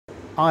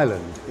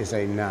Island is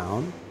a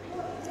noun.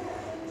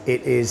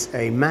 It is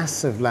a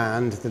mass of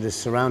land that is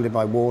surrounded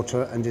by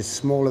water and is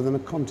smaller than a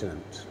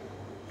continent.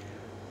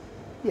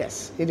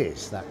 Yes, it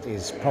is. That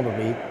is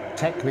probably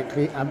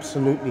technically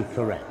absolutely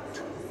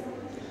correct.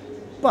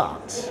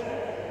 But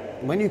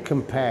when you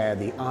compare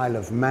the Isle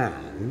of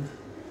Man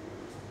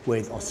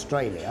with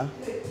Australia,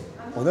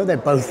 although they're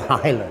both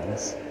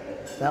islands,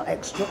 they're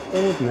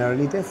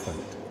extraordinarily different.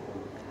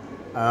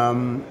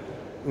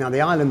 Now,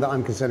 the island that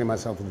I'm concerning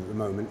myself with at the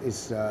moment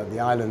is the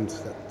island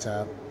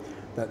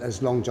that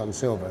as Long John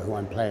Silver, who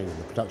I'm playing in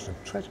the production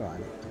of Treasure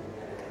Island,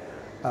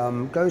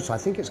 goes to. I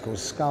think it's called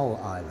Skull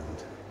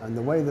Island. And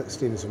the way that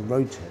Stevenson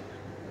wrote it,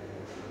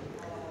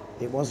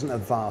 it wasn't a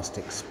vast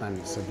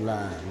expanse of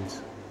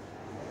land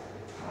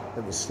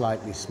that was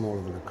slightly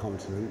smaller than a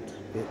continent.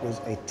 It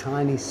was a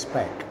tiny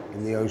speck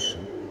in the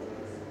ocean,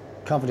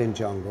 covered in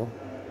jungle,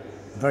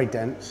 very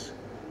dense,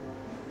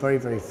 very,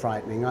 very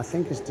frightening. I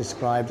think it's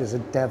described as a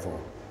devil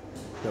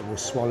that will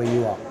swallow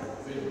you up.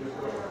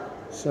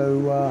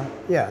 So,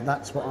 yeah,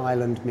 that's what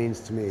Ireland means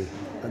to me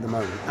at the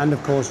moment. And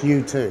of course,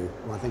 you too,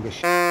 who I think are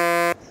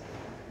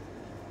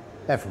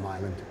they're from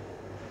Ireland,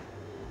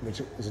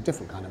 which is a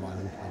different kind of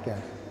island, I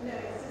guess.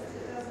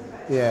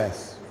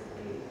 Yes.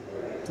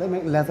 Do they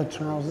make leather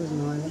trousers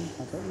in Ireland?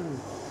 I don't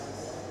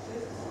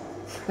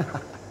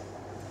know.